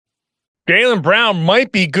Jaylen Brown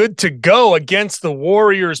might be good to go against the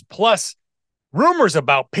Warriors, plus rumors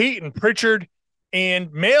about Peyton Pritchard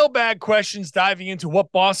and mailbag questions diving into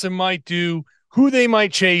what Boston might do, who they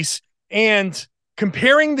might chase, and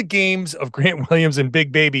comparing the games of Grant Williams and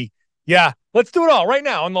Big Baby. Yeah, let's do it all right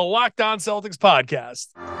now on the Locked On Celtics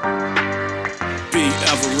podcast. Be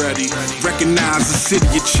ever ready. Recognize the city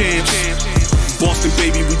of champs. Boston,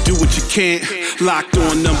 baby, we do what you can't. Locked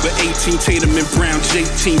on number 18, Tatum and Brown,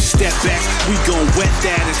 J-team. Step back, we gon' wet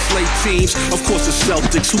that and slay teams. Of course, the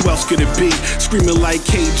Celtics, who else could it be? Screaming like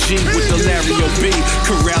KG with the Larry O.B.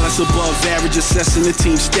 Corrales above average, assessing the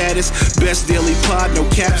team status. Best daily pod, no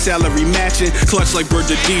cap, salary matching. Clutch like Bird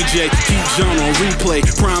the DJ, keep John on replay.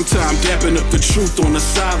 Prime time, dapping up the truth on the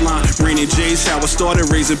sideline. Rainy J's, how it started,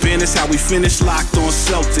 raising banners, how we finished. Locked on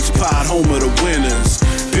Celtics pod, home of the winners.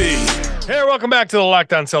 B. Hey, welcome back to the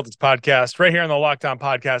Locked On Celtics podcast, right here on the Locked On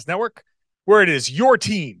Podcast Network, where it is your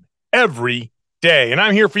team every day. And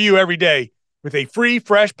I'm here for you every day with a free,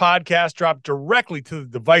 fresh podcast dropped directly to the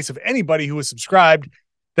device of anybody who is subscribed.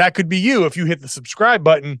 That could be you if you hit the subscribe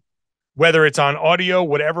button, whether it's on audio,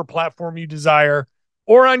 whatever platform you desire,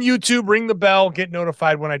 or on YouTube. Ring the bell, get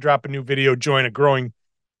notified when I drop a new video, join a growing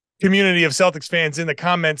community of Celtics fans in the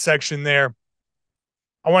comment section there.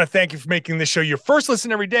 I want to thank you for making this show your first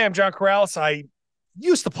listen every day. I'm John Corrales. I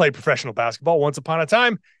used to play professional basketball once upon a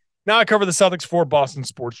time. Now I cover the Celtics for Boston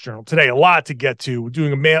Sports Journal. Today, a lot to get to. We're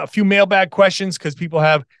doing a few mailbag questions because people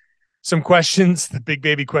have some questions. The Big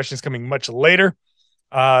Baby questions coming much later.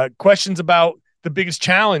 Questions about the biggest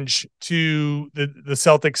challenge to the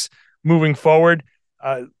Celtics moving forward.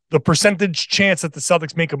 The percentage chance that the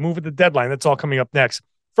Celtics make a move at the deadline. That's all coming up next.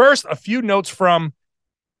 First, a few notes from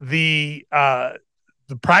the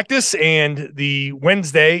practice and the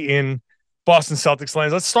Wednesday in Boston Celtics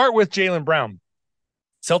lands. Let's start with Jaylen Brown.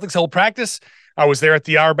 Celtics held practice. I was there at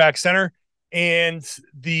the Auerbach Center, and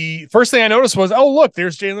the first thing I noticed was, oh, look,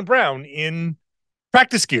 there's Jaylen Brown in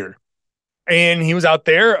practice gear. And he was out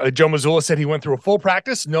there. Joe Mazzulla said he went through a full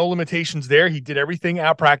practice, no limitations there. He did everything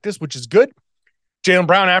at practice, which is good. Jaylen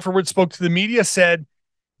Brown afterwards spoke to the media, said,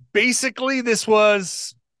 basically, this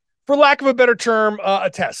was, for lack of a better term, a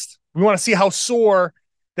test. We want to see how sore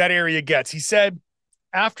that area gets. He said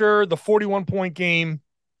after the 41-point game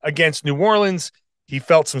against New Orleans, he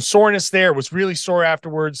felt some soreness there, was really sore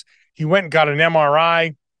afterwards. He went and got an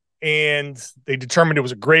MRI, and they determined it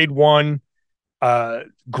was a grade 1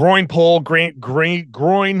 groin pull,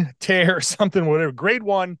 groin tear, something, whatever, grade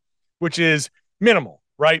 1, which is minimal,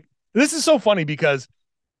 right? This is so funny because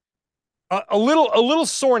a little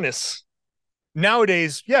soreness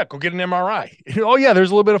nowadays, yeah, go get an MRI. Oh, yeah,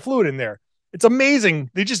 there's a little bit of fluid in there. It's amazing.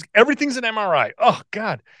 Everything's an MRI. Oh,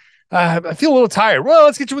 God. I feel a little tired. Well,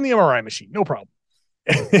 let's get you in the MRI machine. No problem.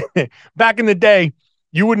 Back in the day,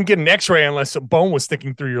 you wouldn't get an x-ray unless a bone was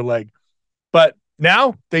sticking through your leg. But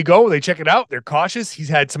now they check it out. They're cautious. He's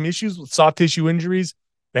had some issues with soft tissue injuries,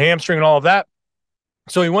 the hamstring and all of that.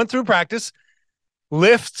 So he went through practice,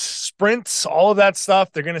 lifts, sprints, all of that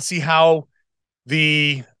stuff. They're going to see how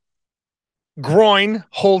the groin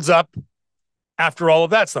holds up after all of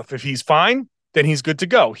that stuff. If he's fine, then he's good to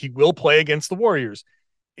go. He will play against the Warriors.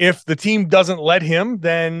 If the team doesn't let him,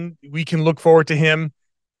 then we can look forward to him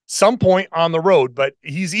some point on the road. But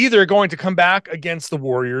he's either going to come back against the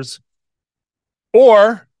Warriors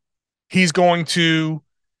or he's going to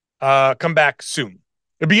come back soon.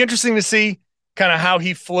 It'd be interesting to see kind of how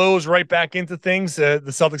he flows right back into things. The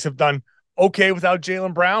Celtics have done okay without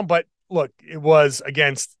Jaylen Brown, but look, it was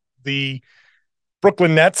against the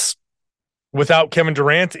Brooklyn Nets without Kevin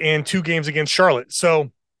Durant and 2 games against Charlotte.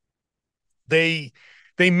 So they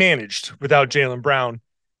managed without Jaylen Brown.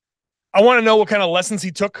 I want to know what kind of lessons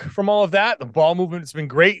he took from all of that. The ball movement has been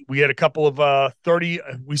great. We had a couple of 30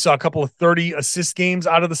 assist games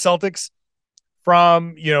out of the Celtics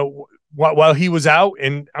from, while he was out.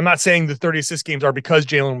 And I'm not saying the 30 assist games are because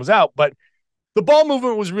Jaylen was out, but the ball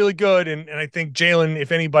movement was really good. And I think Jaylen,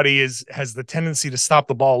 if anybody has the tendency to stop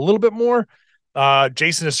the ball a little bit more.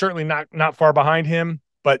 Jason is certainly not far behind him,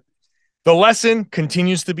 but the lesson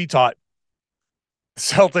continues to be taught.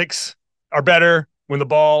 Celtics are better when the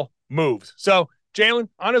ball moves. So Jaylen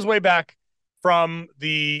on his way back from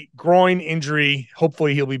the groin injury.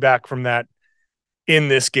 Hopefully he'll be back from that in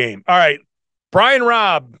this game. All right. Brian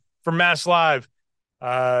Robb from Mass Live.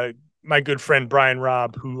 My good friend, Brian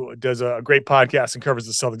Robb, who does a great podcast and covers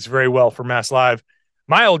the Celtics very well for Mass Live.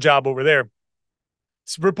 My old job over there.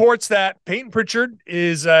 Reports that Peyton Pritchard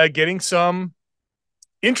is getting some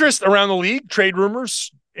interest around the league, trade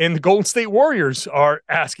rumors, and the Golden State Warriors are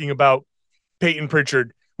asking about Peyton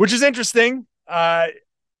Pritchard, which is interesting. But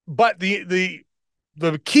the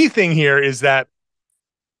the key thing here is that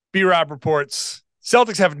B-Rob reports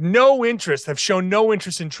Celtics have shown no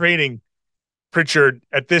interest in trading Pritchard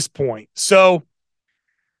at this point. So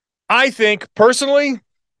I think personally,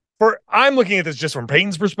 I'm looking at this just from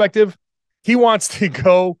Peyton's perspective. He wants to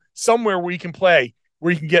go somewhere where he can play,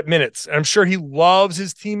 where he can get minutes. And I'm sure he loves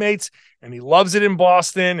his teammates and he loves it in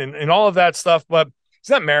Boston and all of that stuff, but he's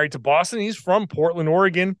not married to Boston. He's from Portland,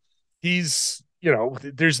 Oregon. He's,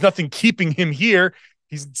 there's nothing keeping him here.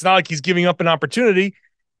 It's not like he's giving up an opportunity.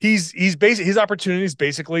 He's basically, his opportunity is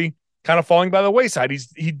basically kind of falling by the wayside.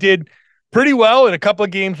 He did pretty well in a couple of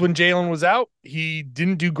games when Jalen was out. He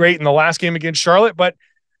didn't do great in the last game against Charlotte, but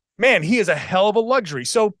man, he is a hell of a luxury.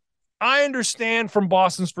 So I understand from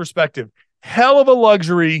Boston's perspective, hell of a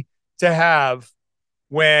luxury to have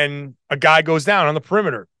when a guy goes down on the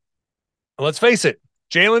perimeter. And let's face it,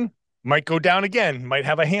 Jalen might go down again, might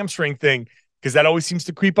have a hamstring thing because that always seems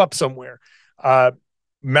to creep up somewhere.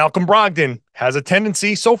 Malcolm Brogdon has a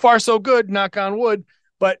tendency, so far so good, knock on wood,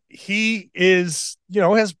 but he is,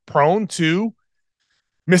 has prone to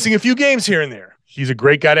missing a few games here and there. He's a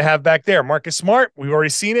great guy to have back there. Marcus Smart, we've already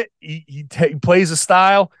seen it. He plays a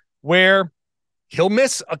style where he'll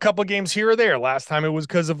miss a couple of games here or there. Last time it was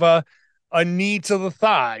because of a knee to the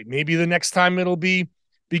thigh. Maybe the next time it'll be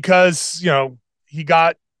because, he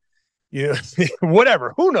got,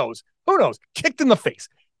 whatever. Who knows? Kicked in the face,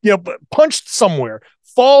 punched somewhere,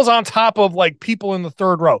 falls on top of like people in the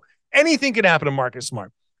third row. Anything can happen to Marcus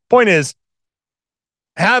Smart. Point is,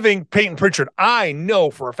 having Peyton Pritchard, I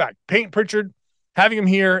know for a fact, Peyton Pritchard, having him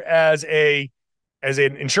here as an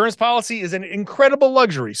insurance policy is an incredible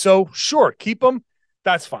luxury. So sure, keep him.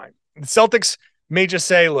 That's fine. The Celtics may just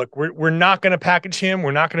say, look, we're not going to package him.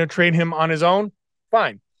 We're not going to trade him on his own.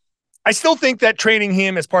 Fine. I still think that trading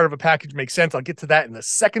him as part of a package makes sense. I'll get to that in the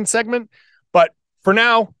second segment. But for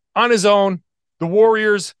now, on his own, the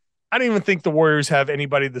Warriors, I don't even think the Warriors have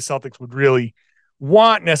anybody the Celtics would really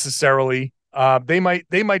want necessarily. They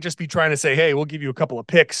might just be trying to say, hey, we'll give you a couple of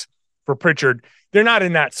picks for Pritchard. They're not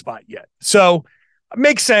in that spot yet. So it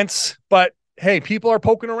makes sense. But hey, people are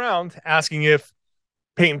poking around asking if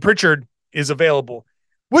Peyton Pritchard is available,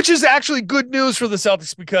 which is actually good news for the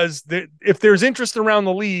Celtics because if there's interest around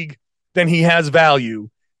the league, then he has value.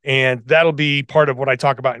 And that'll be part of what I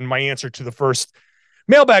talk about in my answer to the first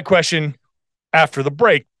mailbag question after the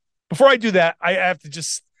break. Before I do that, I have to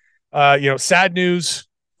just, sad news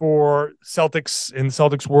for Celtics in the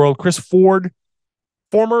Celtics world. Chris Ford,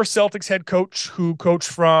 former Celtics head coach who coached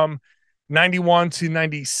from 91 to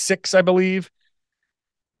 96, I believe,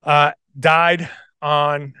 died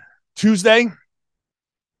on Tuesday.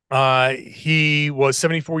 He was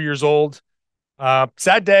 74 years old.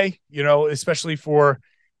 Sad day, especially for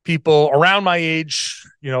people around my age,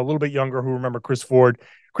 a little bit younger who remember Chris Ford.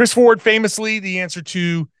 Chris Ford, famously, the answer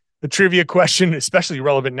to the trivia question, especially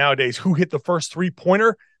relevant nowadays, who hit the first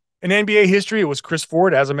three-pointer in NBA history? It was Chris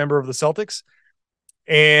Ford as a member of the Celtics.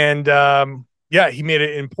 And, he made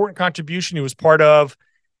an important contribution. He was part of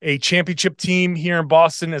a championship team here in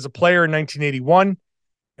Boston as a player in 1981.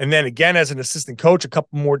 And then again, as an assistant coach, a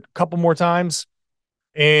couple more times.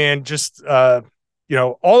 And just, all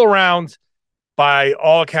around, by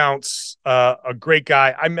all accounts, a great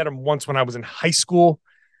guy. I met him once when I was in high school.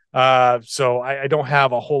 So I don't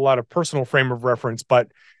have a whole lot of personal frame of reference,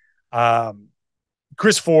 but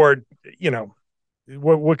Chris Ford,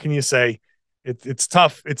 what can you say? It's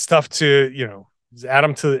tough. It's tough to, add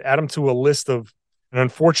him to a list of an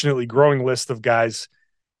unfortunately growing list of guys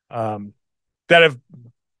that have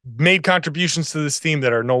made contributions to this team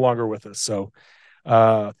that are no longer with us. So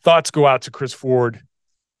thoughts go out to Chris Ford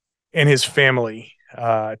and his family.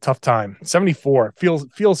 Tough time. 74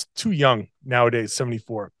 feels too young nowadays.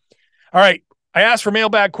 74. All right. I asked for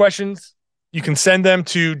mailbag questions. You can send them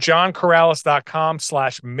to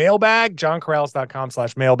johncorrales.com/mailbag,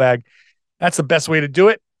 johncorrales.com/mailbag. That's the best way to do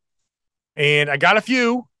it. And I got a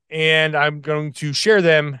few, and I'm going to share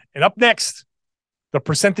them. And up next, the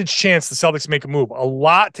percentage chance the Celtics make a move. A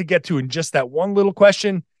lot to get to in just that one little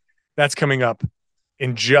question. That's coming up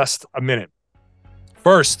in just a minute.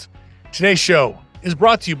 First, today's show is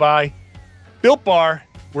brought to you by Built Bar.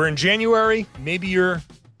 We're in January. Maybe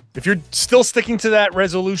if you're still sticking to that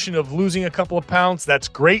resolution of losing a couple of pounds, that's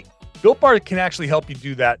great. Built Bar can actually help you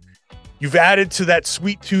do that. You've added to that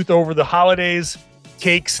sweet tooth over the holidays,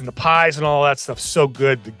 cakes and the pies and all that stuff. So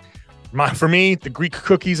good. For me, the Greek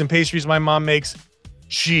cookies and pastries my mom makes,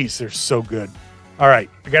 jeez, they're so good. All right,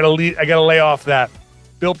 I gotta lay off that.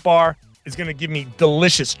 Built Bar is gonna give me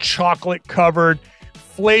delicious chocolate covered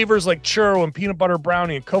flavors like churro and peanut butter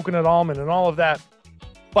brownie and coconut almond and all of that.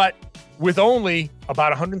 But with only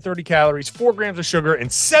about 130 calories, 4 grams of sugar, and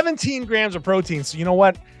 17 grams of protein. So you know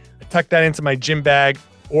what? I tuck that into my gym bag,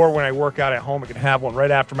 or when I work out at home, I can have one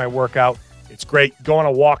right after my workout. It's great. Go on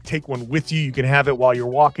a walk, take one with you. You can have it while you're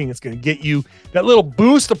walking. It's going to get you that little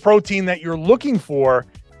boost of protein that you're looking for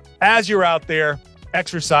as you're out there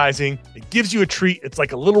exercising. It gives you a treat. It's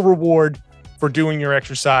like a little reward for doing your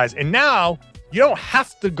exercise. And now you don't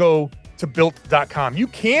have to go to built.com. You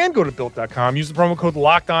can go to built.com, use the promo code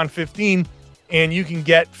LOCKEDON15, and you can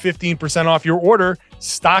get 15% off your order.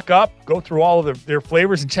 Stock up, go through all of their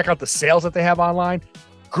flavors, and check out the sales that they have online.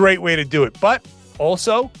 Great way to do it. But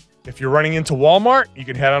also, if you're running into Walmart, you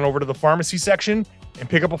can head on over to the pharmacy section and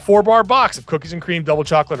pick up a 4-bar box of cookies and cream, double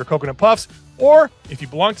chocolate, or coconut puffs. Or if you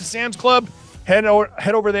belong to Sam's Club, head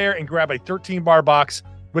over there and grab a 13-bar box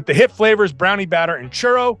with the hit flavors, brownie batter, and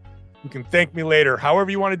churro. You can thank me later.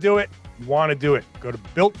 However you want to do it, Go to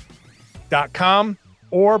built.com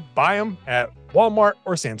or buy them at Walmart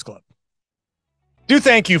or Sam's Club. Do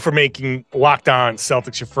thank you for making Locked On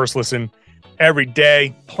Celtics your first listen every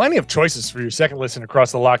day. Plenty of choices for your second listen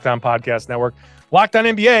across the Locked On Podcast Network. Locked On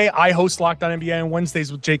NBA. I host Locked On NBA on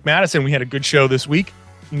Wednesdays with Jake Madison. We had a good show this week.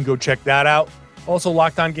 You can go check that out. Also,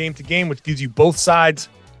 Locked On Game to Game, which gives you both sides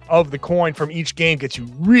of the coin from each game, gets you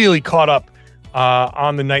really caught up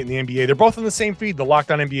on the night in the NBA. They're both in the same feed, the Locked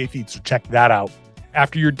On NBA feed, so check that out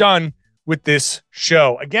after you're done with this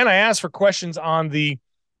show. Again, I asked for questions on the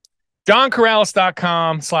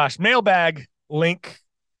JohnCorrales.com/mailbag link.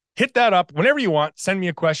 Hit that up whenever you want. Send me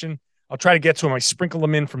a question. I'll try to get to them. I sprinkle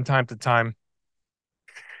them in from time to time.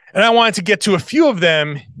 And I wanted to get to a few of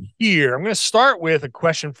them here. I'm going to start with a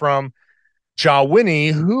question from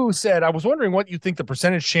Jawini, who said, I was wondering what you think the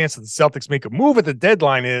percentage chance that the Celtics make a move at the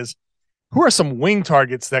deadline is. Who are some wing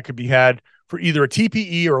targets that could be had for either a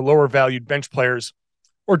TPE or lower valued bench players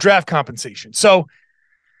or draft compensation? So,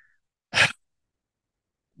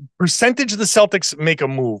 percentage of the Celtics make a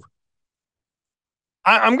move.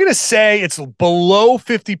 I'm going to say it's below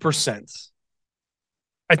 50%.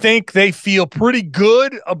 I think they feel pretty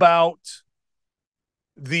good about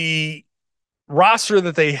the roster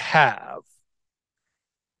that they have.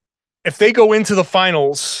 If they go into the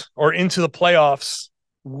finals or into the playoffs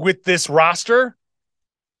with this roster,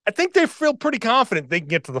 I think they feel pretty confident they can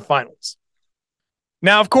get to the finals.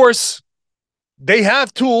 Now, of course, they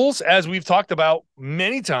have tools, as we've talked about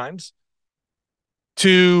many times,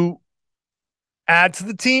 to add to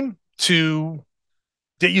the team, to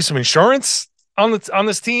get you some insurance on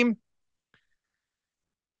this team.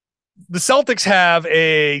 The Celtics have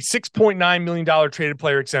a $6.9 million traded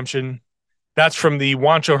player exemption. That's from the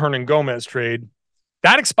Juancho Hernangomez trade.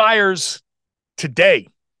 That expires today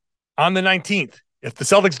on the 19th. If the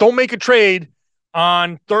Celtics don't make a trade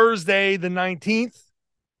on Thursday, the 19th,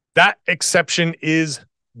 that exception is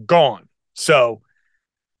gone. So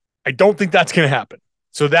I don't think that's going to happen.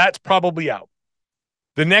 So that's probably out.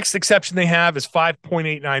 The next exception they have is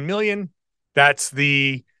 $5.89 million. That's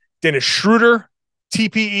the Dennis Schroeder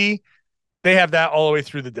TPE. They have that all the way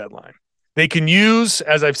through the deadline. They can use,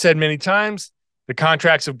 as I've said many times, the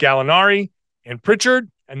contracts of Gallinari and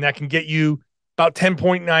Pritchard, and that can get you about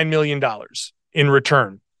 $10.9 million in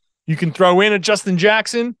return. You can throw in a Justin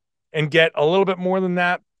Jackson and get a little bit more than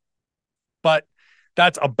that, but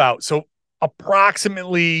that's about. So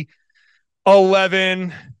approximately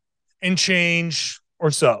 11 and change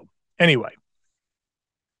or so. Anyway.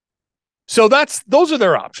 So those are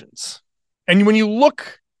their options. And when you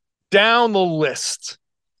look down the list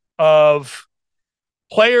of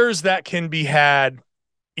players that can be had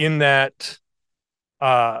in that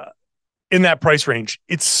price range,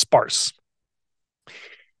 it's sparse.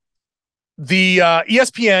 The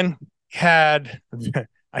ESPN had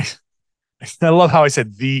I love how I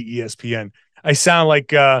said the ESPN. I sound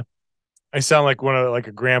like a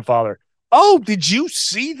grandfather. Oh, did you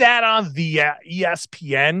see that on the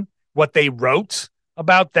ESPN? What they wrote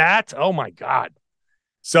about that? Oh my God.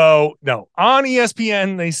 So no, on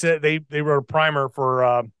ESPN, they said they wrote a primer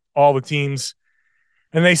for all the teams.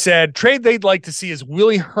 And they said trade they'd like to see is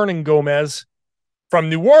Willie Hernangomez from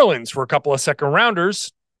New Orleans for a couple of second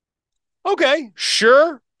rounders. Okay,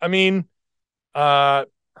 sure. I mean,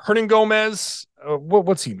 Hernangomez,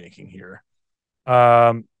 what's he making here?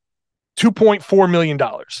 $2.4 million.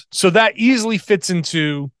 So that easily fits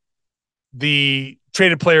into the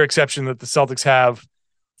traded player exception that the Celtics have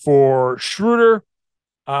for Schroeder.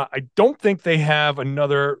 I don't think they have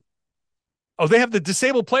another. Oh, they have the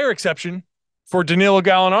disabled player exception for Danilo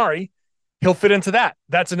Gallinari. He'll fit into that.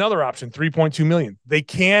 That's another option, $3.2 million. They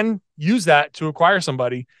can use that to acquire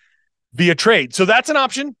somebody via trade. So that's an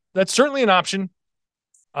option. That's certainly an option.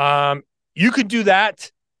 You could do that.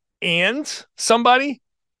 and somebody.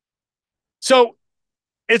 So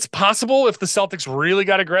it's possible if the Celtics really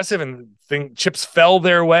got aggressive and chips fell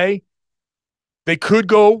their way, they could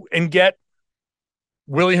go and get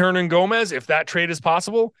Willy Hernangomez, if that trade is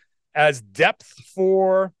possible, as depth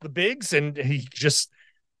for the bigs. And he just,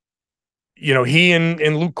 he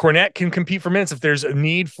and Luke Kornet can compete for minutes. If there's a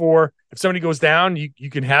need for, if somebody goes down, you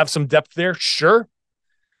can have some depth there. Sure.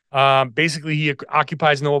 Basically, he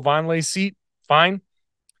occupies Noah Vonleh's seat. Fine.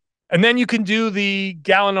 And then you can do the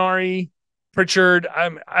Gallinari, Pritchard.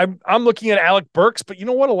 I'm looking at Alec Burks, but you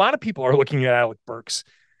know what? A lot of people are looking at Alec Burks.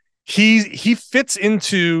 He fits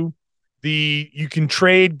into you can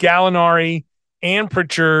trade Gallinari and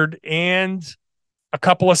Pritchard and a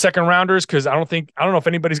couple of second rounders, because I don't know if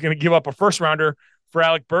anybody's going to give up a first rounder for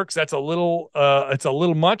Alec Burks. That's it's a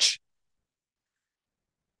little much.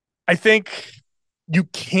 I think you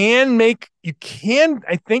can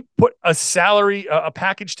put a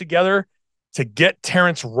package together to get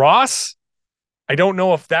Terrence Ross. I don't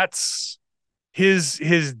know if that's his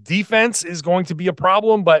defense is going to be a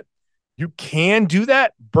problem, but you can do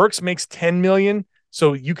that. Burks makes $10 million,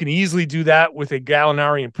 so you can easily do that with a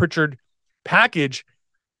Gallinari and Pritchard package.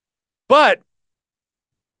 But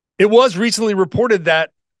it was recently reported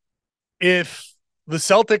that if the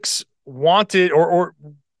Celtics wanted, or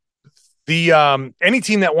the any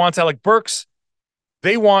team that wants Alec Burks,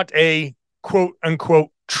 they want a quote unquote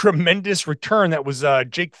tremendous return. That was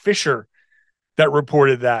Jake Fisher that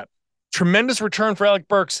reported that. Tremendous return for Alec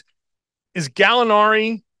Burks is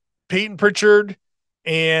Gallinari, Peyton Pritchard,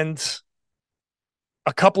 and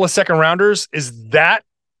a couple of second rounders. Is that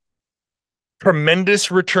tremendous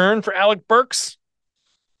return for Alec Burks?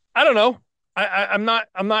 I don't know. I'm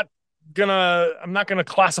not gonna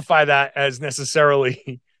classify that as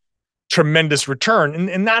necessarily tremendous return,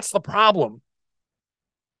 and that's the problem.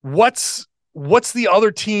 What's the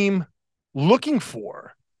other team looking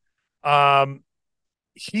for?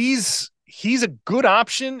 He's a good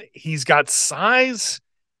option. He's got size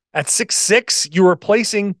at 6'6". You're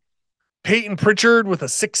replacing Peyton Pritchard with a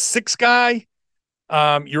 6'6" guy.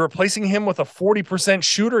 You're replacing him with a 40%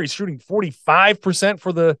 shooter. He's shooting 45%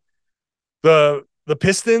 for the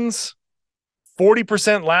Pistons,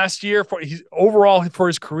 40% last year. He's overall for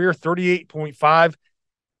his career, 38.5.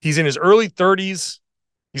 He's in his early 30s.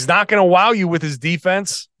 He's not going to wow you with his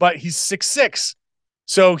defense, but he's 6'6".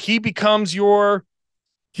 So he becomes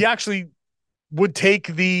he actually would take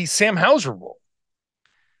the Sam Hauser role.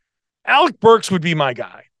 Alec Burks would be my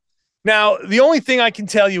guy. Now, the only thing I can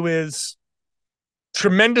tell you is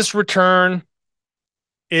tremendous return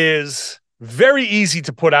is very easy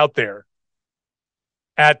to put out there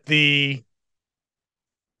at the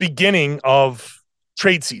beginning of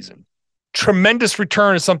trade season. Tremendous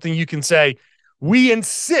return is something you can say, we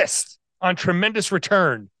insist on tremendous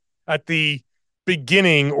return at the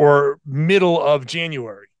beginning or middle of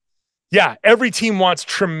January. Yeah, every team wants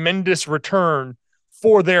tremendous return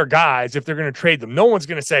for their guys if they're going to trade them. No one's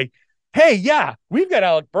going to say, hey, yeah, we've got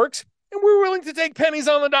Alec Burks and we're willing to take pennies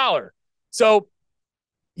on the dollar. So,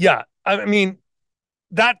 yeah, I mean,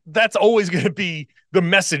 that's always going to be the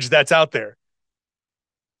message that's out there.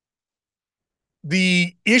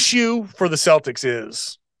 The issue for the Celtics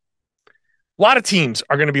is a lot of teams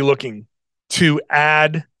are going to be looking to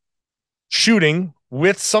add shooting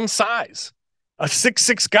with some size. A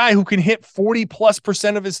 6'6" guy who can hit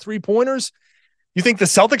 40+% of his 3-pointers. You think the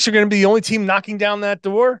Celtics are going to be the only team knocking down that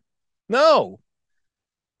door? No.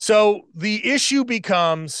 So the issue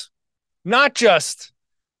becomes not just,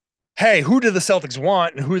 hey, who do the Celtics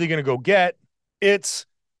want and who are they going to go get? It's,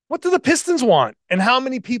 what do the Pistons want? And how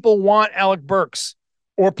many people want Alec Burks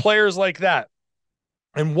or players like that?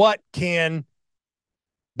 And what can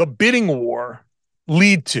the bidding war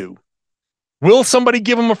lead to? Will somebody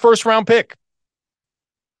give him a first-round pick?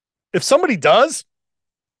 If somebody does,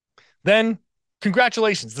 then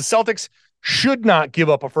congratulations. The Celtics should not give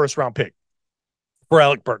up a first-round pick for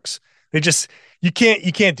Alec Burks. You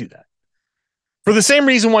can't do that. For the same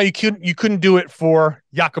reason why you couldn't do it for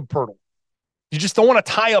Jakob Poeltl. You just don't want to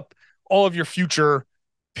tie up all of your future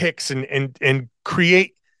picks and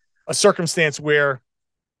create a circumstance where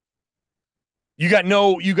you got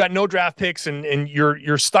no draft picks and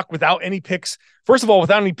you're stuck without any picks. First of all,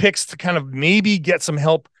 without any picks to kind of maybe get some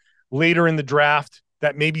help later in the draft,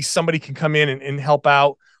 that maybe somebody can come in and help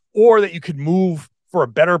out, or that you could move for a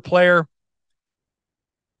better player.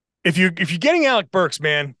 If you're getting Alec Burks,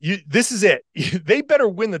 man, this is it. They better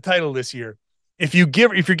win the title this year. If you're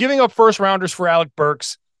giving up first rounders for Alec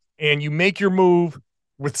Burks and you make your move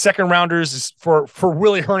with second rounders for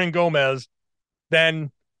Willy Hernangomez,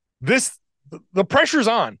 then the pressure's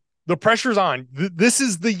on. The pressure's on. This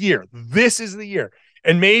is the year. This is the year.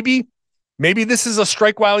 And maybe this is a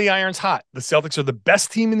strike while the iron's hot. The Celtics are the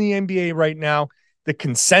best team in the NBA right now. The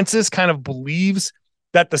consensus kind of believes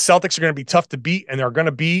that the Celtics are going to be tough to beat and they're going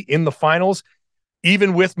to be in the finals,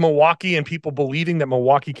 even with Milwaukee and people believing that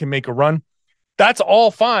Milwaukee can make a run. That's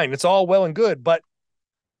all fine. It's all well and good. But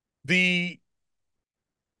if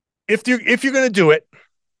you're going to do it,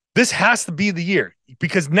 this has to be the year,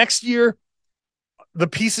 because next year the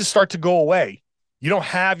pieces start to go away. You don't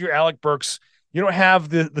have your Alec Burks. You don't have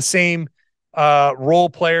the same role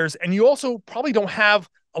players. And you also probably don't have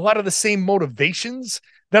a lot of the same motivations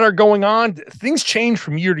that are going on. Things change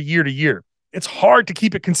from year to year to year. It's hard to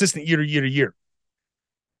keep it consistent year to year to year.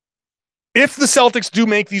 If the Celtics do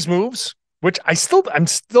make these moves, which I'm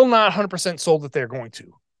still not 100% sold that they're going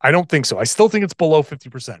to. I don't think so. I still think it's below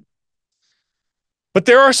 50%. But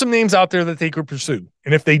there are some names out there that they could pursue.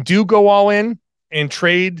 And if they do go all in and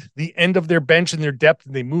trade the end of their bench and their depth,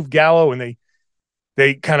 and they move Gallo and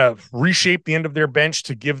they kind of reshape the end of their bench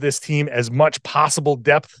to give this team as much possible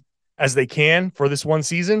depth as they can for this one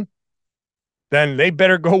season, then they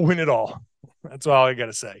better go win it all. That's all I got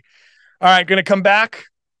to say. All right, going to come back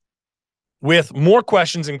with more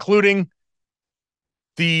questions, including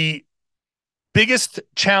the biggest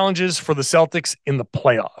challenges for the Celtics in the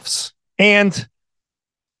playoffs. And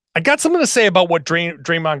I got something to say about what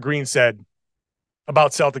Draymond Green said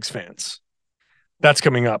about Celtics fans. That's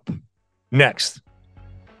coming up next.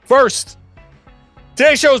 First,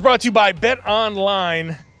 today's show is brought to you by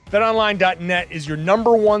BetOnline. BetOnline.net is your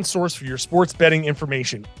number one source for your sports betting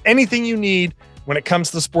information. Anything you need when it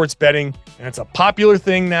comes to sports betting, and it's a popular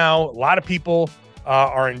thing now. A lot of people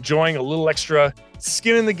are enjoying a little extra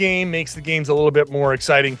skin in the game, makes the games a little bit more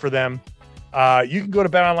exciting for them. You can go to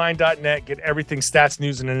betonline.net, get everything, stats,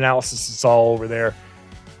 news, and analysis. It's all over there.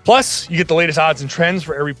 Plus, you get the latest odds and trends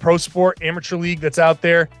for every pro sport, amateur league that's out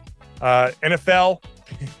there. NFL,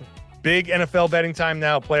 big NFL betting time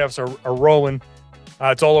now. Playoffs are rolling.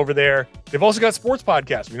 It's all over there. They've also got sports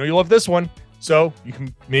podcasts. We know you love this one, so you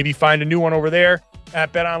can maybe find a new one over there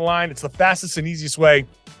at BetOnline. It's the fastest and easiest way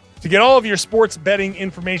to get all of your sports betting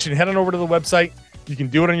information. Head on over to the website. You can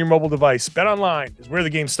do it on your mobile device. BetOnline is where the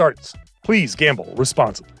game starts. Please gamble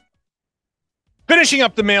responsibly. Finishing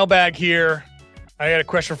up the mailbag here, I got a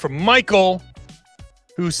question from Michael,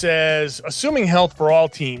 who says, assuming health for all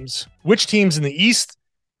teams, which teams in the East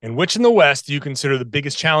and which in the West do you consider the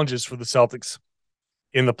biggest challenges for the Celtics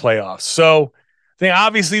in the playoffs? So I think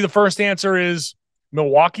obviously the first answer is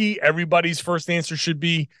Milwaukee. Everybody's first answer should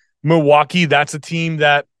be Milwaukee. That's a team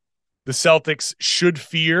that the Celtics should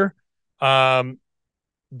fear.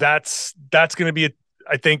 That's going to be,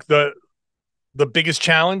 I think, the biggest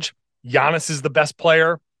challenge. Giannis is the best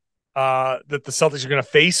player that the Celtics are going to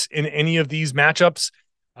face in any of these matchups.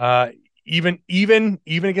 Even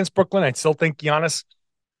against Brooklyn, I still think Giannis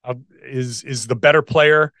is the better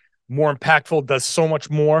player, more impactful, does so much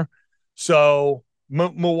more. So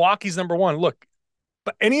Milwaukee's number one. Look,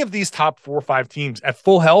 but any of these top 4 or 5 teams at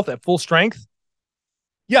full health, at full strength,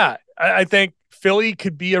 yeah, I think Philly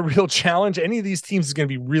could be a real challenge. Any of these teams is going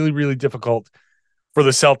to be really, really difficult for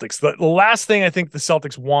the Celtics. The last thing I think the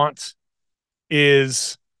Celtics want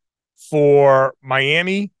is for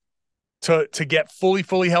Miami to get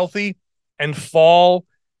fully healthy and fall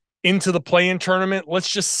into the play-in tournament. Let's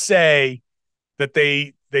just say that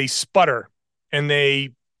they sputter and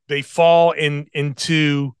they fall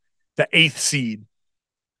into the 8th seed.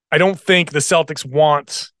 I don't think the Celtics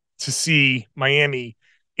want to see Miami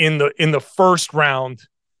in the first round.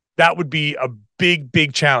 That would be a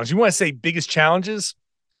big challenge. You want to say biggest challenges?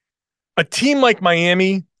 A team like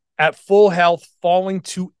Miami at full health falling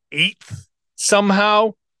to 8th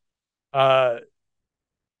somehow, that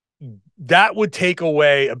would take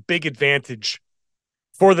away a big advantage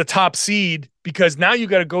for the top seed, because now you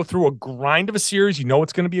got to go through a grind of a series. You know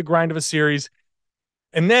it's going to be a grind of a series.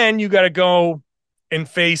 And then you got to go and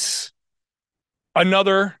face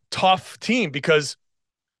another tough team, because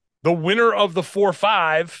the winner of the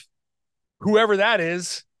 4-5, whoever that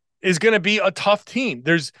is going to be a tough team.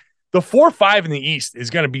 There's the 4-5 in the East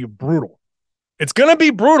is going to be brutal. It's going to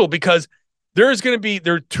be brutal because there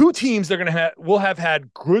are 2 teams that will have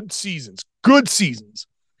had good seasons.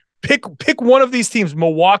 Pick one of these teams: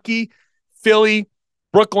 Milwaukee, Philly,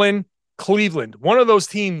 Brooklyn, Cleveland. One of those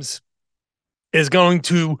teams is going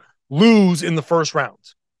to lose in the first round.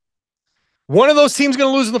 One of those teams is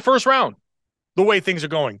going to lose in the first round, the way things are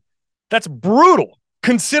going. That's brutal,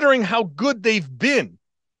 considering how good they've been.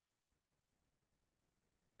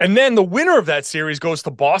 And then the winner of that series goes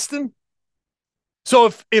to Boston.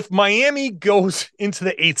 So if Miami goes into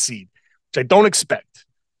the 8th seed, which I don't expect,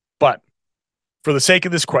 But for the sake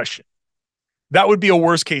of this question, that would be a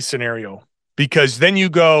worst case scenario, because then you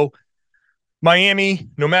go Miami,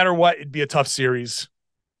 no matter what, it'd be a tough series.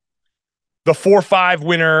 The 4-5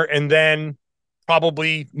 winner, and then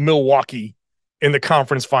probably Milwaukee in the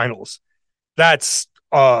conference finals. That's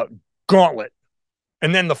a gauntlet.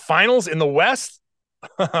 And then the finals in the West?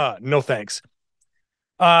 No thanks.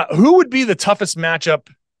 Who would be the toughest matchup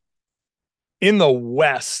in the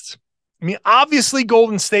West? I mean, obviously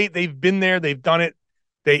Golden State, they've been there, they've done it.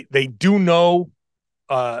 They do know,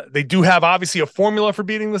 they do have obviously a formula for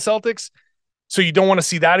beating the Celtics. So you don't want to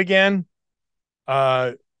see that again.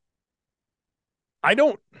 I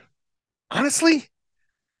don't, honestly,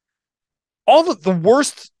 all the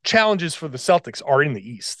worst challenges for the Celtics are in the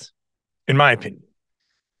East, in my opinion.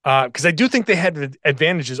 Because I do think they had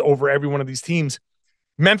advantages over every one of these teams.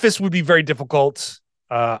 Memphis would be very difficult.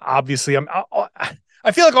 Obviously,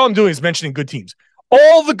 I feel like all I'm doing is mentioning good teams.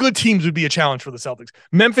 All the good teams would be a challenge for the Celtics.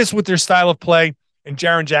 Memphis with their style of play and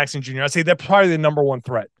Jaren Jackson Jr. I'd say they're probably the number one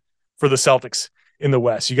threat for the Celtics in the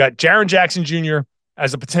West. You got Jaren Jackson Jr.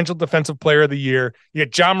 as a potential defensive player of the year. You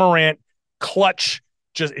got John Morant, clutch,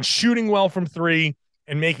 just and shooting well from three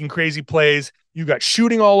and making crazy plays. You got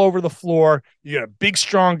shooting all over the floor. You got a big,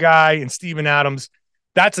 strong guy in Steven Adams.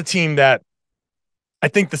 That's a team that I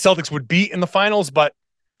think the Celtics would beat in the finals. But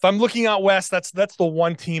if I'm looking out West, that's the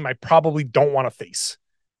one team I probably don't want to face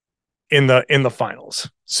in the finals.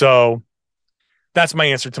 So that's my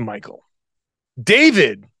answer to Michael.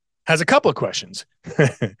 David has a couple of questions.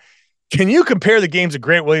 Can you compare the games of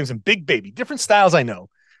Grant Williams and Big Baby? Different styles, I know.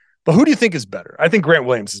 But who do you think is better? I think Grant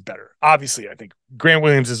Williams is better. Obviously, I think Grant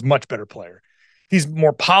Williams is a much better player. He's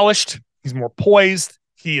more polished. He's more poised.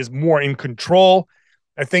 He is more in control.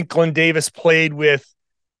 I think Glenn Davis played with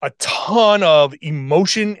a ton of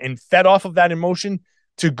emotion and fed off of that emotion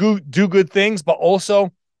to do good things, but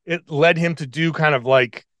also it led him to do kind of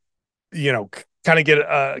like, kind of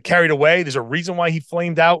get carried away. There's a reason why he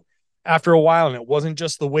flamed out after a while, and it wasn't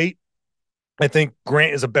just the weight. I think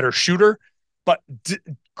Grant is a better shooter, but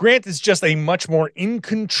Grant is just a much more in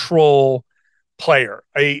control player,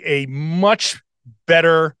 a much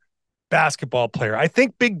better basketball player. I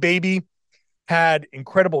think Big Baby had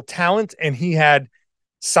incredible talent and he had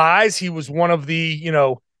size. He was one of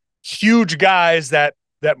the, huge guys that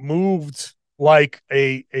moved like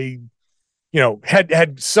had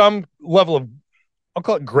some level of, I'll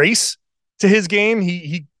call it grace to his game.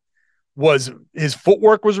 His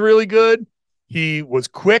footwork was really good. He was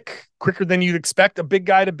quicker than you'd expect a big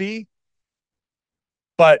guy to be.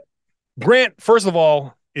 But Grant, first of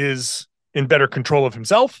all, is in better control of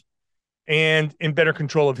himself and in better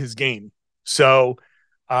control of his game. So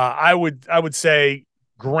I would say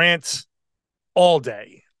Grant all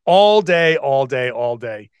day. Better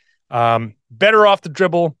off the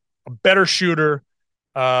dribble, a better shooter,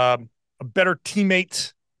 a better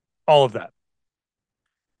teammate, all of that.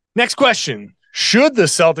 Next question. Should the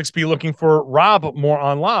Celtics be looking for Rob more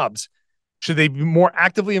on lobs? Should they be more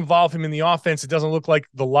actively involve him in the offense? It doesn't look like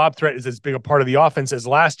the lob threat is as big a part of the offense as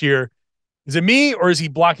last year. Is it me, or is he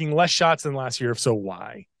blocking less shots than last year? If so,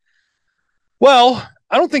 why? Well,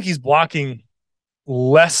 I don't think he's blocking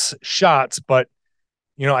less shots, but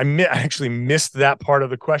I actually missed that part of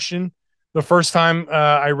the question the first time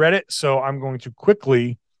I read it. So I'm going to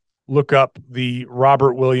quickly look up the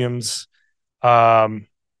Robert Williams.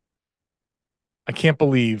 I can't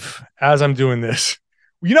believe as I'm doing this,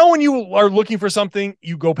 when you are looking for something,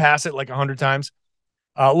 you go past it like 100 times.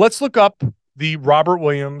 Let's look up the Robert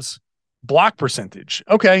Williams block percentage.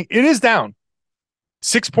 Okay. It is down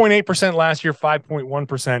 6.8% last year,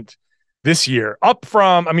 5.1% this year, up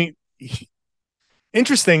from,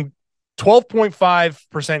 interesting,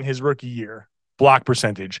 12.5% his rookie year block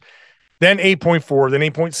percentage, then 8.4, then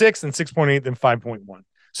 8.6, then 6.8, then 5.1.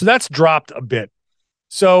 So that's dropped a bit.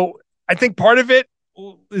 So I think part of it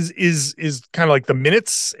is kind of like the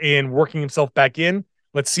minutes and working himself back in.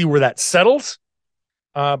 Let's see where that settles.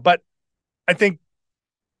 But I think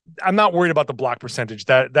I'm not worried about the block percentage.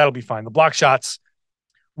 That'll be fine. The block shots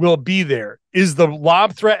will be there. Is the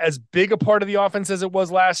lob threat as big a part of the offense as it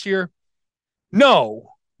was last year? No,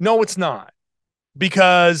 it's not.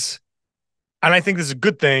 And I think this is a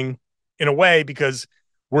good thing in a way, because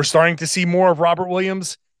we're starting to see more of Robert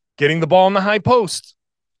Williams getting the ball in the high post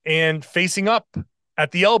and facing up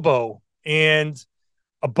at the elbow and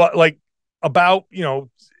about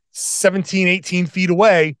 17, 18 feet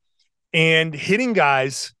away and hitting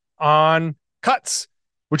guys on cuts,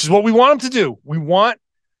 which is what we want him to do. We want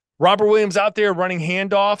Robert Williams out there running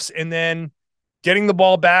handoffs and then getting the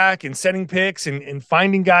ball back and setting picks and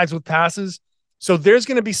finding guys with passes. So there's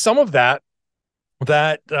going to be some of that,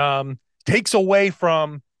 that takes away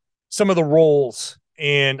from some of the roles.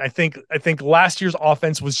 And I think last year's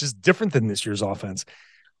offense was just different than this year's offense.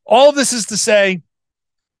 All of this is to say,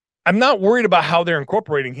 I'm not worried about how they're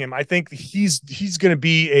incorporating him. I think he's going to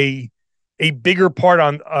be a bigger part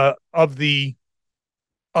of the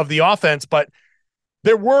offense. But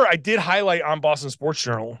I did highlight on Boston Sports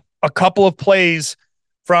Journal a couple of plays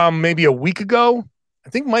from maybe a week ago. I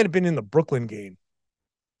think might have been in the Brooklyn game.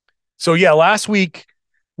 So yeah, last week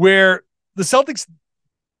where the Celtics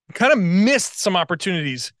kind of missed some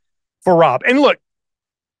opportunities for Rob. And look,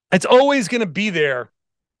 it's always going to be there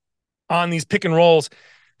on these pick and rolls.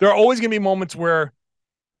 There are always going to be moments where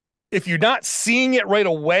if you're not seeing it right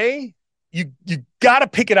away, you got to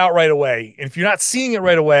pick it out right away. And if you're not seeing it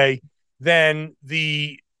right away, then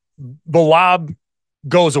the lob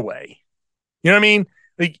goes away. You know what I mean?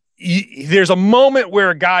 Like there's a moment where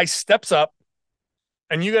a guy steps up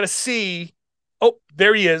and you got to see, oh,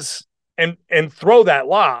 there he is, and throw that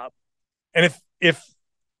lob. And if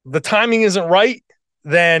the timing isn't right,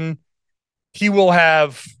 then he will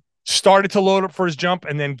have started to load up for his jump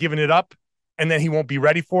and then given it up, and then he won't be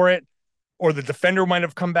ready for it, or the defender might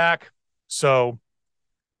have come back. So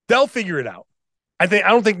they'll figure it out. I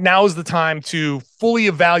don't think now is the time to fully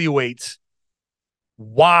evaluate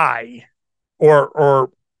why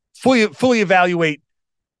or fully evaluate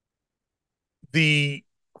the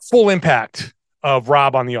full impact of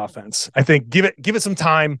Rob on the offense. I think give it some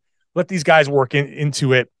time. Let these guys work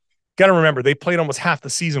into it. Got to remember, they played almost half the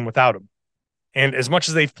season without him. And as much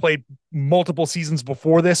as they've played multiple seasons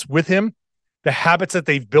before this with him, the habits that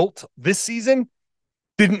they've built this season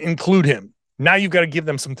didn't include him. Now you've got to give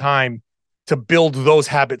them some time to build those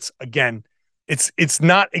habits again. It's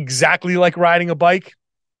not exactly like riding a bike,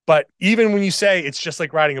 but even when you say it's just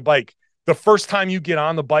like riding a bike, the first time you get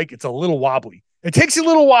on the bike, it's a little wobbly. It takes you a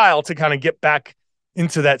little while to kind of get back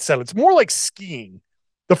into that settle. It's more like skiing.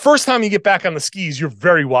 The first time you get back on the skis, you're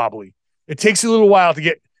very wobbly. It takes you a little while to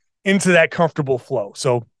get into that comfortable flow.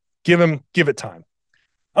 So give it time.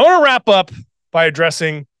 I want to wrap up by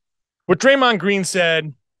addressing what Draymond Green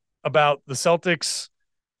said about the Celtics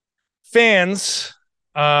fans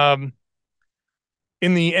in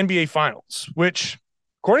the NBA Finals, which,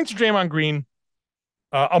 according to Draymond Green,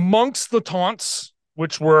 amongst the taunts,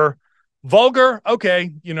 which were vulgar,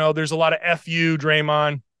 okay, there's a lot of F you,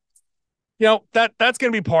 Draymond. That's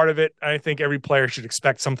going to be part of it. I think every player should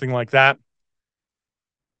expect something like that.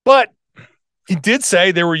 But he did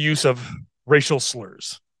say there were use of racial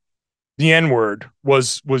slurs. The N-word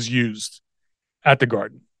was used at the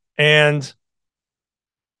Garden. And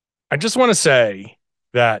I just want to say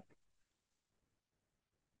that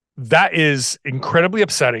is incredibly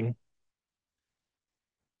upsetting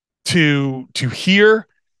to hear.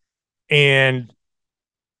 And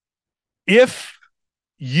if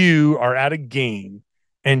you are at a game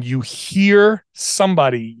and you hear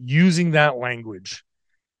somebody using that language,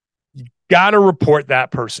 you got to report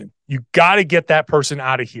that person. You got to get that person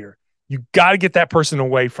out of here. You got to get that person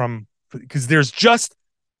away from, because there's just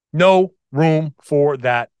no room for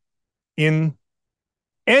that in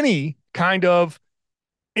any kind of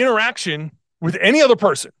interaction with any other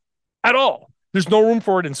person at all. There's no room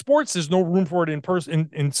for it in sports. There's no room for it in person,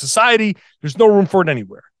 in society. There's no room for it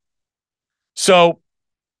anywhere. So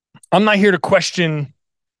I'm not here to question,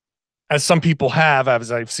 as some people have,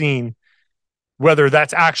 as I've seen, whether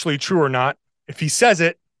that's actually true or not. If he says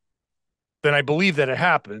it, then I believe that it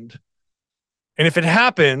happened. And if it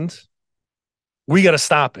happened, we got to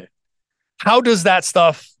stop it. How does that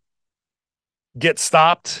stuff get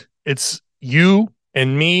stopped? It's you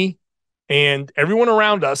and me and everyone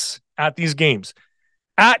around us at these games.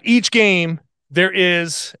 At each game, there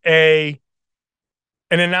is an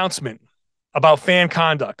announcement about fan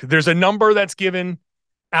conduct. There's a number that's given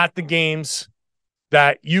at the games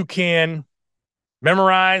that you can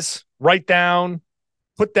memorize, write down,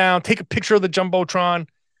 put down, take a picture of the Jumbotron,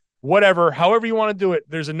 whatever, however you want to do it.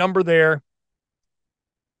 There's a number there.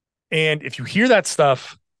 And if you hear that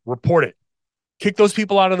stuff, report it. Kick those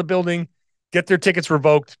people out of the building, get their tickets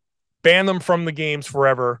revoked, ban them from the games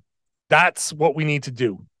forever. That's what we need to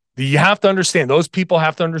do. You have to understand, those people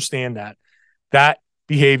have to understand that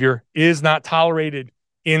behavior is not tolerated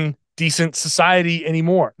in decent society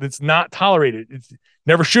anymore. It's not tolerated. It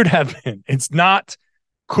never should have been. It's not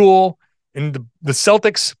cool. And the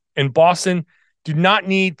Celtics and Boston do not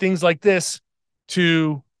need things like this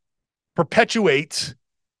to perpetuate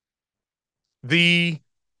the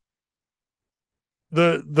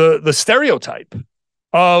stereotype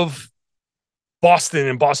of Boston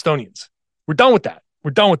and Bostonians. We're done with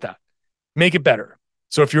that. Make it better.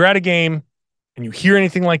 So if you're at a game and you hear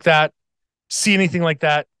anything like that, see anything like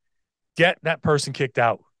that, get that person kicked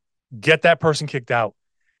out. Get that person kicked out.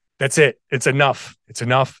 That's it. It's enough. It's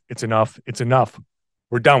enough. It's enough. It's enough.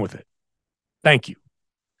 We're done with it. Thank you.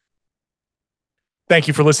 Thank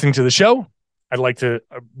you for listening to the show. I'd like to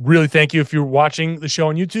really thank you if you're watching the show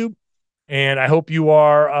on YouTube. And I hope you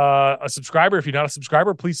are a subscriber. If you're not a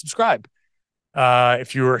subscriber, please subscribe.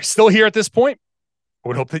 If you're still here at this point, I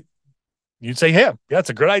would hope that you'd say, hey, yeah, it's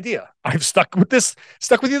a good idea. I've stuck with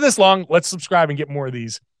you this long. Let's subscribe and get more of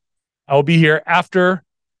these. I will be here after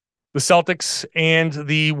the Celtics and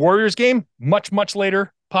the Warriors game, much, much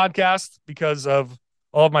later podcast because of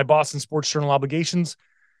all of my Boston Sports Journal obligations.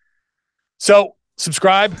 So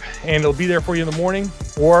subscribe and it'll be there for you in the morning.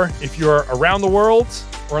 Or if you're around the world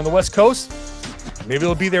or on the West Coast, maybe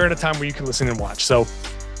it'll be there at a time where you can listen and watch. So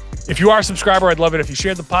if you are a subscriber, I'd love it if you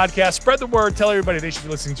shared the podcast, spread the word, tell everybody they should be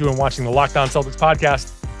listening to and watching the Locked On Celtics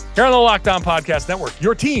podcast here on the Locked On Podcast Network,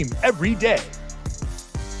 your team every day.